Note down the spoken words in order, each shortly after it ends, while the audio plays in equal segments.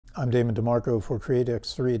I'm Damon DeMarco for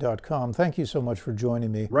CreateX3.com. Thank you so much for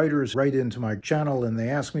joining me. Writers write into my channel and they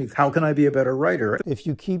ask me, how can I be a better writer? If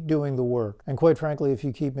you keep doing the work, and quite frankly, if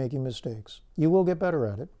you keep making mistakes, you will get better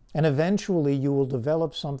at it. And eventually you will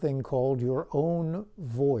develop something called your own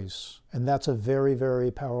voice. And that's a very,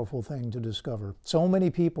 very powerful thing to discover. So many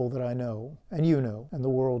people that I know, and you know, and the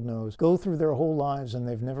world knows, go through their whole lives and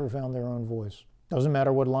they've never found their own voice. Doesn't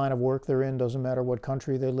matter what line of work they're in, doesn't matter what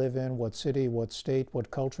country they live in, what city, what state,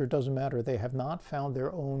 what culture, it doesn't matter. They have not found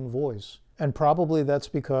their own voice. And probably that's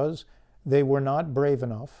because they were not brave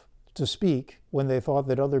enough to speak when they thought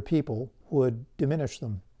that other people would diminish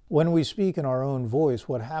them. When we speak in our own voice,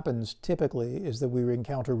 what happens typically is that we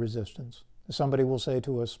encounter resistance. Somebody will say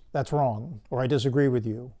to us, that's wrong, or I disagree with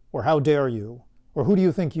you, or how dare you, or who do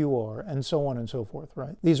you think you are, and so on and so forth,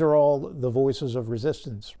 right? These are all the voices of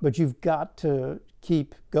resistance, but you've got to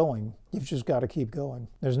keep going. You've just got to keep going.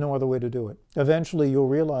 There's no other way to do it. Eventually, you'll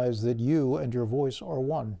realize that you and your voice are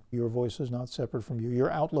one. Your voice is not separate from you.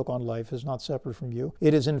 Your outlook on life is not separate from you.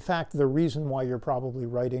 It is, in fact, the reason why you're probably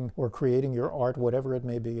writing or creating your art, whatever it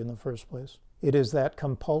may be, in the first place. It is that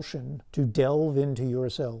compulsion to delve into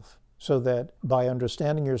yourself so that by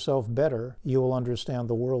understanding yourself better, you will understand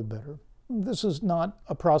the world better. This is not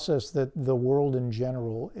a process that the world in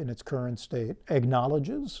general, in its current state,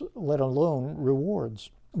 acknowledges, let alone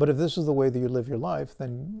rewards. But if this is the way that you live your life,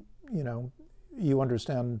 then, you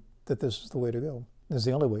understand that this is the way to go. This is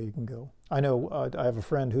the only way you can go. I know I have a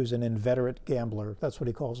friend who's an inveterate gambler. That's what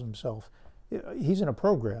he calls himself. He's in a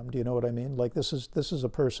program, do you know what I mean? Like this is a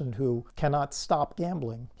person who cannot stop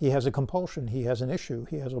gambling. He has a compulsion, he has an issue,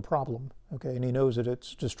 he has a problem, okay? And he knows that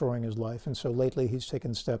it's destroying his life. And so lately he's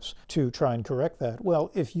taken steps to try and correct that.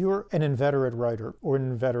 Well, if you're an inveterate writer or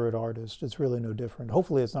an inveterate artist, it's really no different.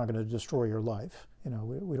 Hopefully it's not going to destroy your life.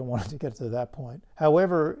 We don't want it to get to that point.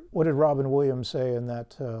 However, what did Robin Williams say in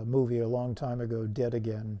that movie a long time ago, Dead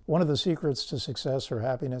Again? One of the secrets to success or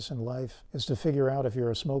happiness in life is to figure out if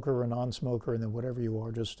you're a smoker or a non-smoker, and then whatever you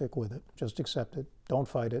are, just stick with it. Just accept it. Don't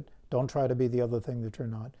fight it. Don't try to be the other thing that you're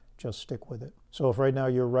not. Just stick with it. So if right now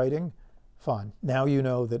you're writing, fine. Now you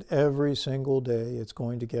know that every single day it's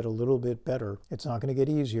going to get a little bit better. It's not going to get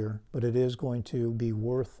easier, but it is going to be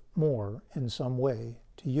worth more in some way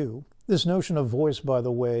to you. This notion of voice, by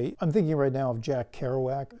the way, I'm thinking right now of Jack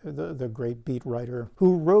Kerouac, the great beat writer,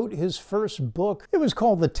 who wrote his first book. It was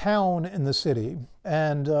called The Town and the City.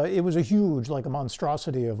 And it was a huge, like a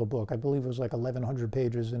monstrosity of a book. I believe it was like 1,100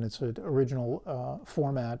 pages in its original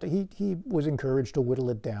format. He was encouraged to whittle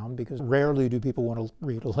it down because rarely do people want to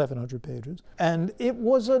read 1,100 pages. And it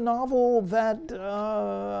was a novel that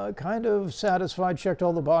kind of satisfied, checked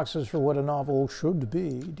all the boxes for what a novel should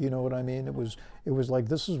be. Do you know what I mean? It was like,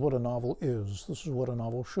 this is what a novel is. This is what a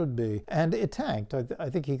novel should be. And it tanked.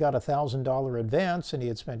 I think he got $1,000 advance and he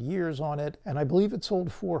had spent years on it. And I believe it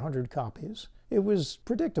sold 400 copies. It was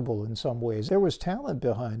predictable in some ways. There was talent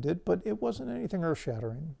behind it, but it wasn't anything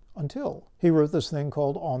earth-shattering until he wrote this thing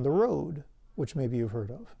called On the Road, which maybe you've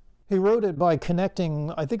heard of. He wrote it by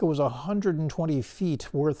connecting, I think it was 120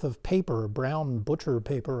 feet worth of paper, brown butcher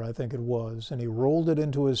paper, I think it was, and he rolled it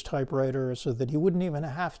into his typewriter so that he wouldn't even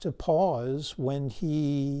have to pause when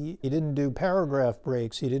he didn't do paragraph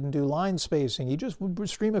breaks, he didn't do line spacing, he just would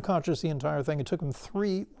stream of conscious the entire thing. It took him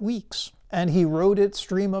 3 weeks. And he wrote it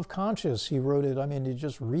stream of conscious. He wrote it, you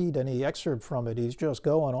just read any excerpt from it. He's just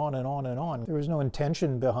going on and on and on. There was no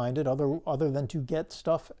intention behind it other than to get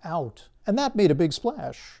stuff out. And that made a big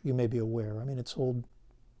splash, you may be aware. It sold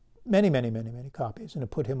many, many, many, many copies, and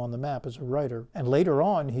it put him on the map as a writer. And later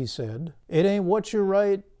on, he said, it ain't what you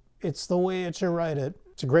write, it's the way that you write it.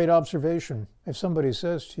 It's a great observation. If somebody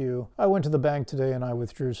says to you, I went to the bank today and I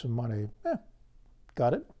withdrew some money,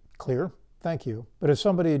 got it, clear. Thank you. But if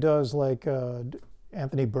somebody does like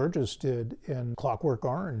Anthony Burgess did in Clockwork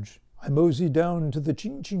Orange, I moseyed down to the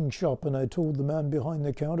ching-ching shop and I told the man behind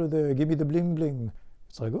the counter there, give me the bling-bling.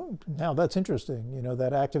 It's like, oh, now that's interesting.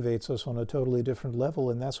 That activates us on a totally different level,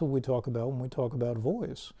 and that's what we talk about when we talk about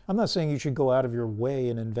voice. I'm not saying you should go out of your way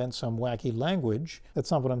and invent some wacky language.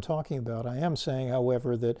 That's not what I'm talking about. I am saying,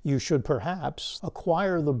 however, that you should perhaps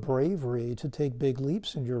acquire the bravery to take big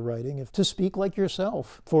leaps in your writing, to speak like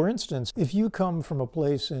yourself. For instance, if you come from a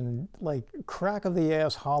place in, like,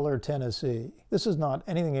 crack-of-the-ass Holler, Tennessee, this is not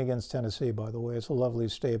anything against Tennessee, by the way. It's a lovely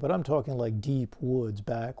state, but I'm talking like deep woods,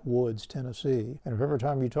 backwoods, Tennessee. And if every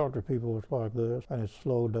time you talk to people, it's like this, and it's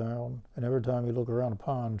slowed down. And every time you look around a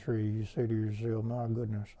pine tree, you say to yourself, my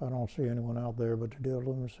goodness, I don't see anyone out there but the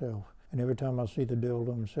devil himself. And every time I see the devil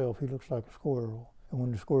himself, he looks like a squirrel. And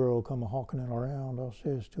when the squirrel come a hawking around, I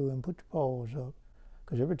says to him, put your paws up,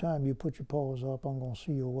 Because every time you put your paws up, I'm going to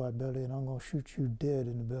see your white belly and I'm going to shoot you dead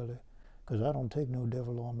in the belly. Because I don't take no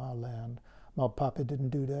devil on my land. My pappy didn't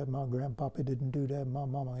do that. My grandpappy didn't do that. My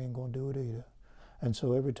mama ain't going to do it either. And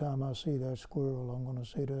so every time I see that squirrel, I'm going to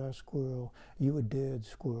say to that squirrel, you a dead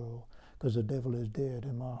squirrel, because the devil is dead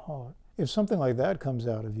in my heart. If something like that comes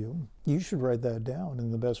out of you, you should write that down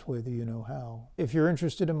in the best way that you know how. If you're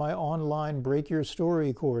interested in my online Break Your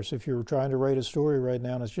Story course, if you're trying to write a story right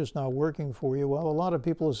now and it's just not working for you, well, a lot of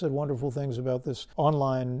people have said wonderful things about this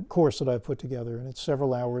online course that I've put together, and it's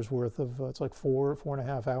several hours worth of, it's like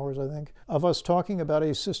 4.5 hours, I think, of us talking about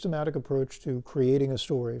a systematic approach to creating a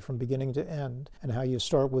story from beginning to end, and how you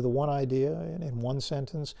start with one idea in one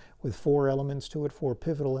sentence with 4 elements to it, 4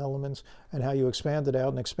 pivotal elements, and how you expand it out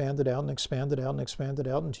and expand it out and expand it out and expand it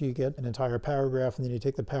out until you get an entire paragraph, and then you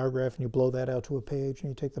take the paragraph and you blow that out to a page, and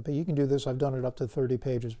you take the page. You can do this. I've done it up to 30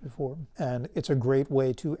 pages before. And it's a great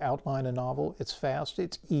way to outline a novel. It's fast,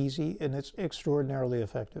 it's easy, and it's extraordinarily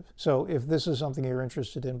effective. So if this is something you're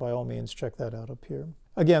interested in, by all means, check that out up here.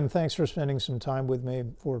 Again, thanks for spending some time with me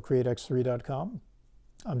for CreateX3.com.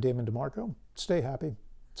 I'm Damon DeMarco. Stay happy,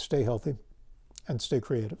 stay healthy, and stay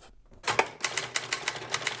creative.